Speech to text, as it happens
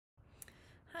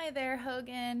Hi there,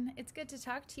 Hogan. It's good to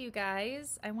talk to you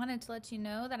guys. I wanted to let you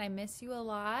know that I miss you a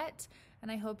lot,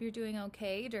 and I hope you're doing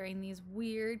okay during these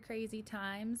weird, crazy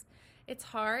times. It's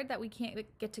hard that we can't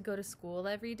get to go to school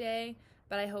every day,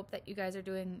 but I hope that you guys are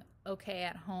doing okay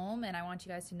at home, and I want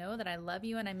you guys to know that I love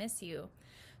you and I miss you.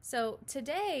 So,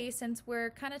 today, since we're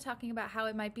kind of talking about how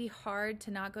it might be hard to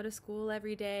not go to school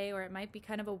every day, or it might be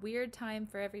kind of a weird time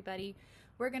for everybody,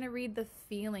 we're going to read the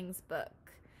Feelings book.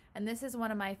 And this is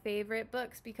one of my favorite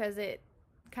books because it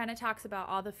kind of talks about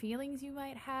all the feelings you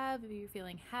might have. If you're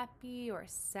feeling happy or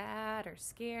sad or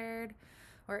scared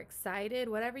or excited,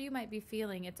 whatever you might be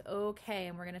feeling, it's okay.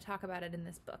 And we're going to talk about it in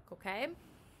this book, okay?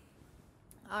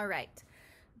 All right.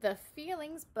 The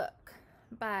Feelings book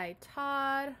by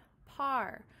Todd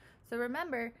Parr. So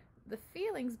remember, the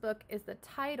Feelings book is the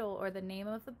title or the name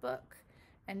of the book,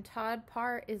 and Todd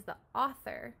Parr is the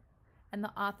author. And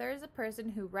the author is a person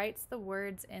who writes the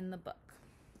words in the book.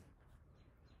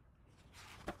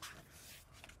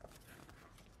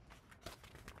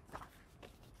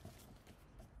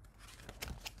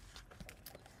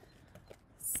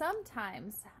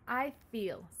 Sometimes I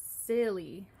feel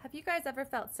silly. Have you guys ever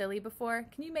felt silly before?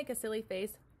 Can you make a silly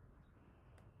face?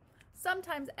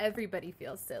 Sometimes everybody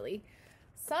feels silly.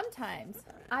 Sometimes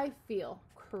I feel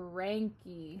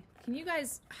cranky.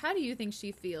 How do you think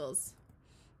she feels?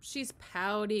 She's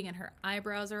pouting and her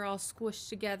eyebrows are all squished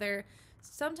together.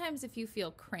 Sometimes if you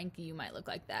feel cranky, you might look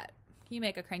like that. Can you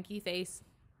make a cranky face?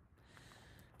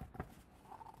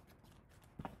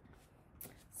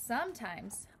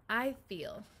 Sometimes I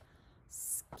feel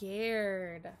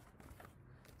scared.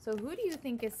 So who do you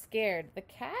think is scared, the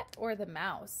cat or the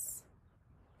mouse?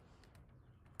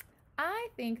 I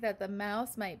think that the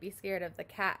mouse might be scared of the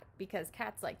cat because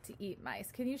cats like to eat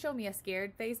mice. Can you show me a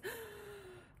scared face?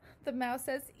 The mouse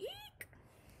says, eek!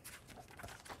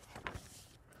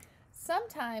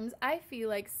 Sometimes I feel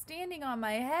like standing on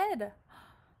my head.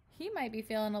 He might be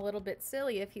feeling a little bit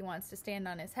silly if he wants to stand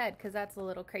on his head because that's a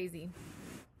little crazy.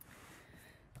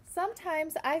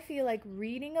 Sometimes I feel like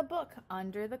reading a book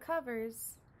under the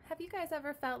covers. Have you guys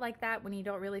ever felt like that when you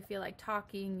don't really feel like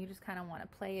talking? You just kind of want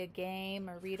to play a game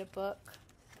or read a book?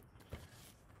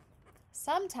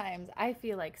 Sometimes I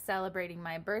feel like celebrating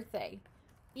my birthday,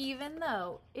 even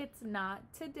though it's not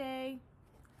today.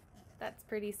 That's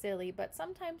pretty silly, but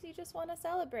sometimes you just want to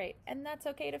celebrate, and that's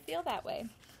okay to feel that way.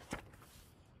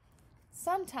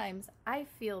 Sometimes I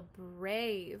feel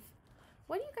brave.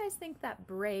 What do you guys think that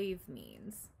brave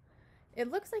means? It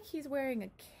looks like he's wearing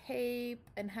a cape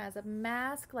and has a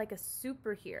mask like a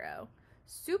superhero.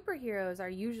 Superheroes are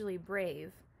usually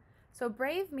brave. So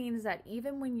brave means that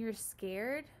even when you're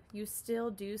scared, you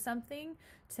still do something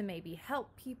to maybe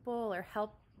help people or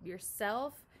help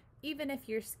yourself. Even if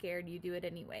you're scared, you do it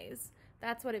anyways.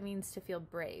 That's what it means to feel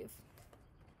brave.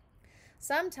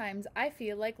 Sometimes I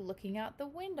feel like looking out the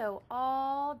window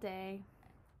all day.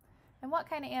 And what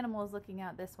kind of animal is looking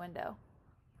out this window?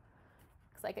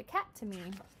 Looks like a cat to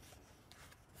me.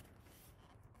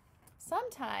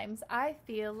 Sometimes I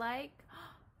feel like,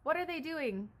 what are they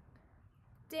doing?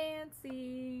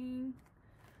 Dancing.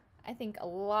 I think a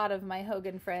lot of my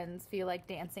Hogan friends feel like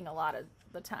dancing a lot of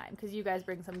the time because you guys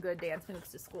bring some good dance moves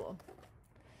to school.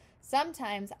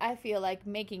 Sometimes I feel like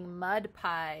making mud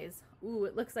pies. Ooh,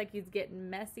 it looks like he's getting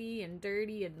messy and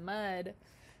dirty and mud.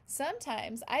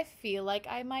 Sometimes I feel like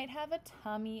I might have a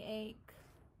tummy ache.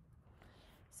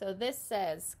 So this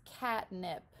says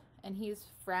catnip, and he's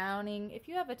frowning. If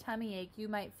you have a tummy ache, you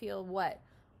might feel what?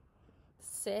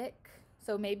 Sick.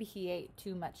 So maybe he ate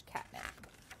too much catnip.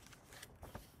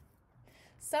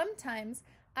 Sometimes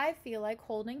I feel like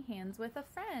holding hands with a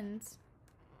friend.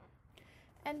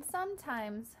 And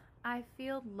sometimes I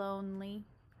feel lonely.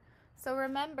 So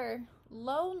remember,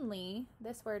 lonely,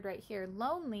 this word right here,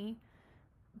 lonely,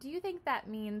 do you think that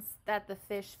means that the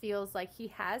fish feels like he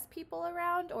has people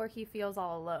around or he feels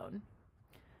all alone?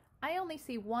 I only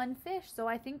see one fish, so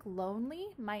I think lonely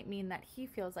might mean that he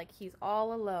feels like he's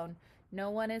all alone. No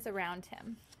one is around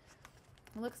him.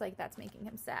 It looks like that's making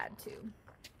him sad too.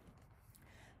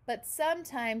 But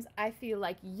sometimes I feel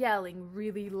like yelling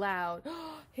really loud.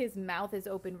 His mouth is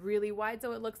open really wide,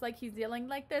 so it looks like he's yelling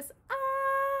like this,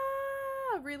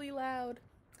 ah, really loud.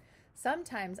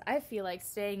 Sometimes I feel like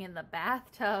staying in the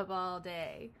bathtub all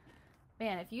day.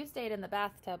 Man, if you stayed in the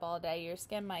bathtub all day, your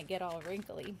skin might get all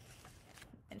wrinkly.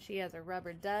 And she has a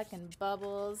rubber duck and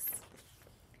bubbles.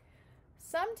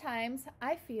 Sometimes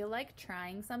I feel like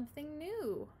trying something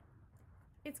new.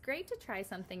 It's great to try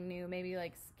something new, maybe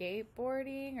like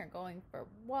skateboarding or going for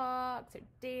walks or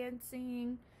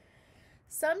dancing.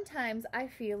 Sometimes I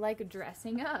feel like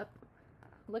dressing up.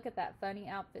 Look at that funny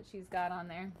outfit she's got on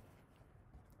there.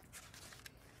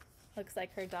 Looks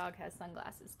like her dog has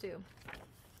sunglasses too.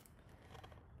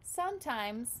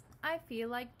 Sometimes I feel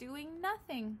like doing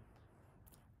nothing.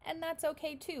 And that's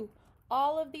okay too.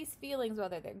 All of these feelings,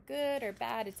 whether they're good or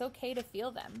bad, it's okay to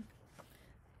feel them.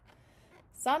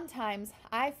 Sometimes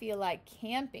I feel like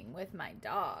camping with my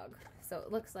dog. So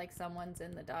it looks like someone's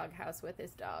in the doghouse with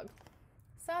his dog.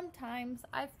 Sometimes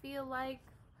I feel like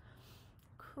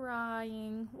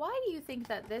crying. Why do you think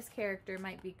that this character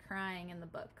might be crying in the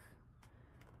book?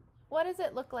 What does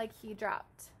it look like he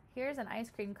dropped? Here's an ice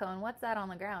cream cone. What's that on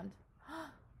the ground?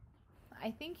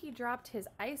 I think he dropped his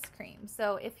ice cream.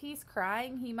 So if he's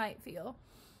crying, he might feel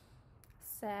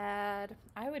sad.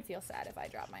 I would feel sad if I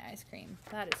dropped my ice cream.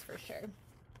 That is for sure.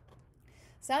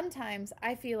 Sometimes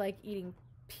I feel like eating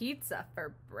pizza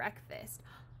for breakfast.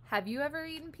 Have you ever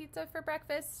eaten pizza for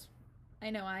breakfast? I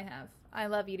know I have. I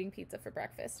love eating pizza for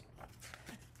breakfast.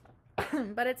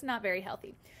 But it's not very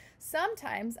healthy.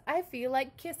 Sometimes I feel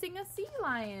like kissing a sea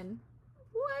lion.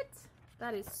 What?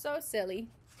 That is so silly.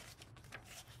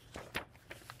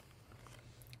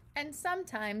 And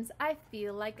sometimes I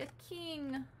feel like a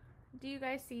king. Do you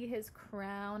guys see his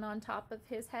crown on top of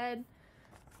his head?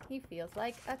 He feels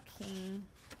like a king.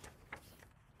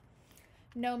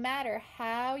 No matter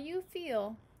how you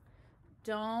feel,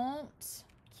 don't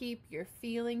keep your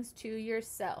feelings to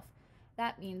yourself.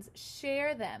 That means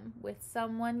share them with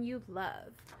someone you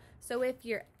love. So if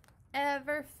you're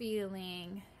ever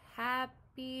feeling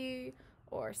happy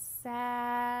or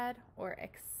sad or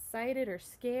excited or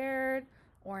scared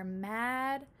or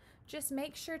mad, just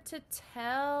make sure to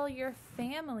tell your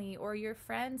family or your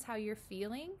friends how you're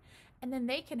feeling, and then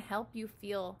they can help you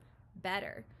feel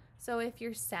better. So if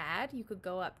you're sad, you could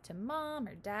go up to mom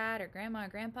or dad or grandma or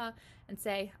grandpa and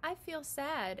say, I feel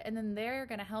sad, and then they're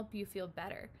going to help you feel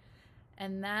better.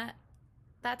 And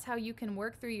that's how you can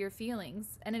work through your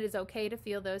feelings, and it is okay to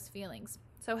feel those feelings.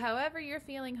 So however you're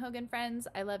feeling, Hogan friends,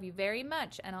 I love you very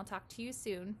much, and I'll talk to you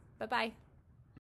soon. Bye-bye.